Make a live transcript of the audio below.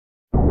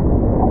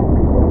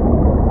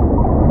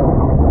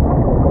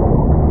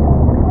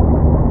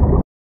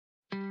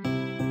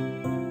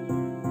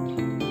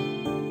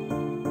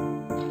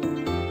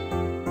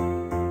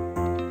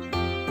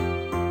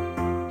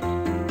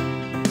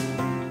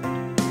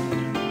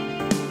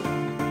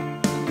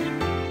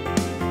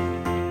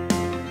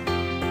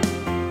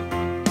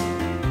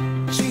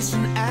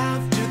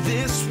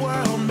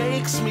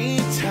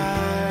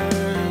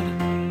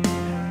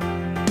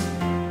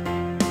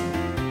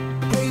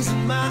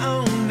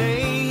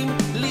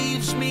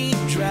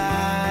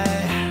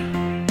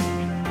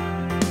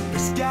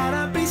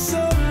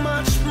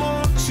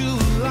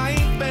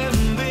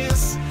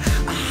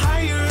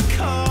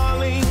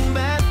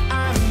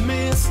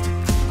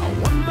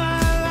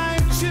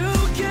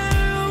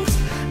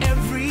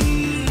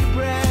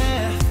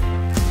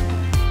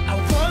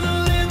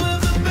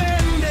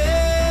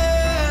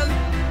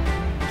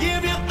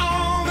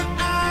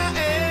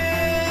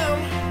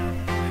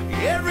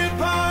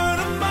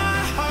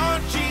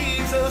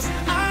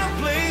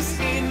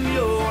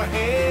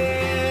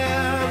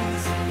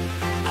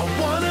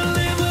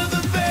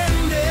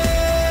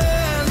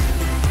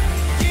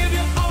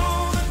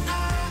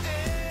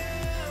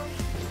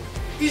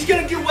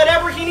do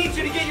whatever He needs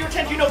to get your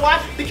attention. You know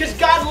why? Because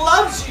God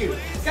loves you.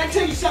 Can I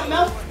tell you something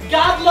else?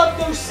 God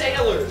loved those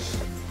sailors.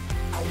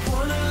 I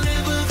wanna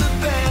live with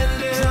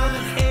abandon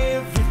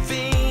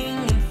everything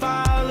and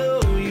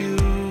follow you.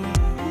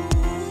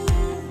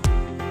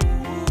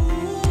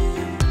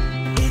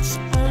 It's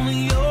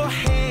only your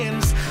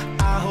hands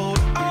I hold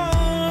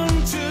on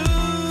to.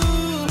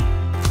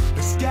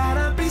 There's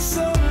gotta be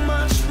so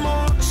much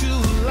more to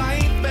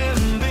life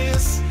than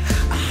this.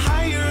 A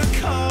higher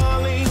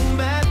calling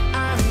that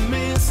I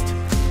missed.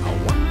 I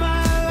want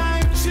my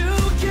life to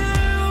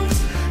count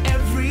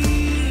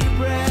every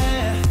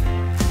breath.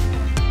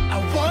 I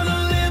wanna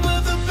live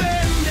with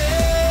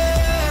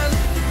abandon.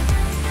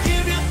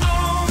 Give you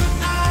all that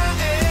I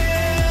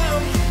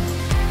am.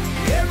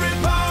 Every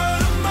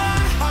part of my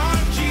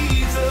heart,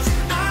 Jesus,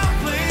 I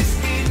place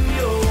in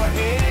your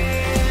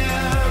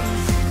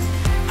hands.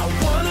 I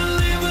wanna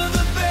live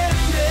with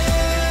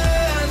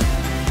abandon.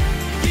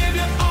 Give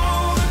you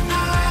all that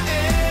I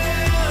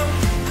am.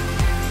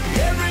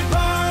 Every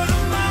part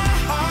of my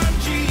heart,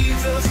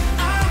 Jesus,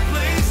 I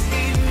place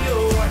in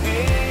your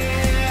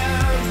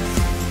hands.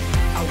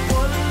 I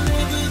wanna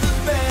live with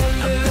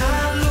abandon. I'm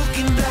not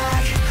looking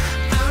back,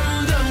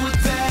 I'm done with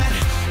that.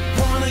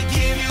 Wanna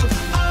give you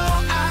all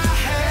I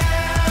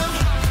have.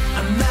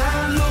 I'm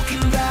not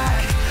looking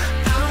back,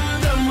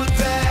 I'm done with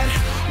that.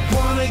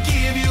 Wanna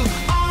give you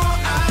all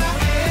I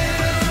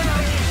am.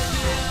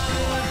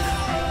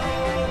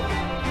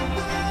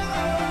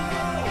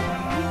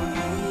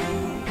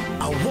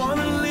 I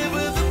wanna live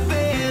with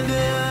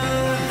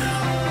abandon.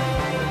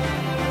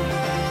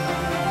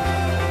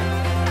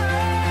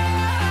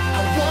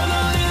 I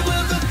wanna live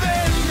with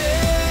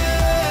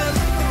abandon.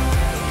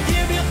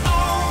 Give you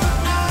all that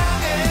I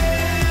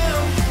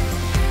am.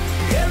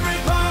 Every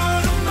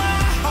part of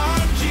my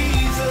heart,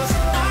 Jesus,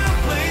 I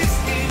place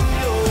in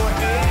your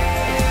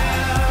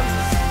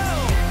hands.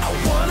 I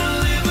wanna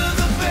live with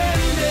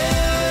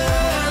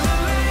abandon.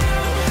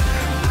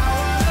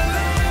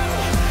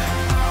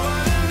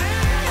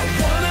 I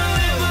wanna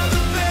live with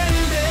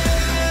abandon.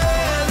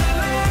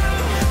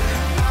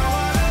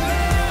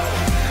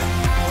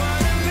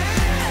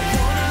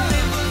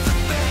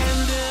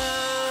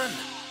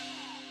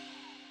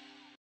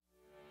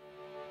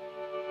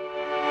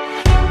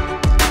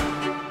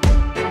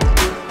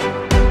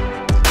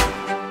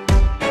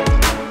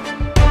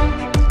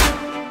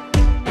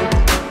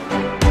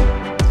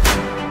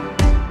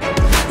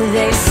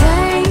 They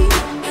say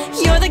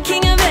you're the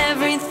king of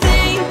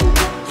everything,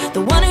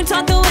 the one who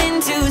taught the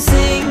wind to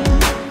sing,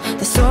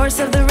 the source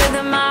of the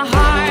rhythm my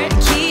heart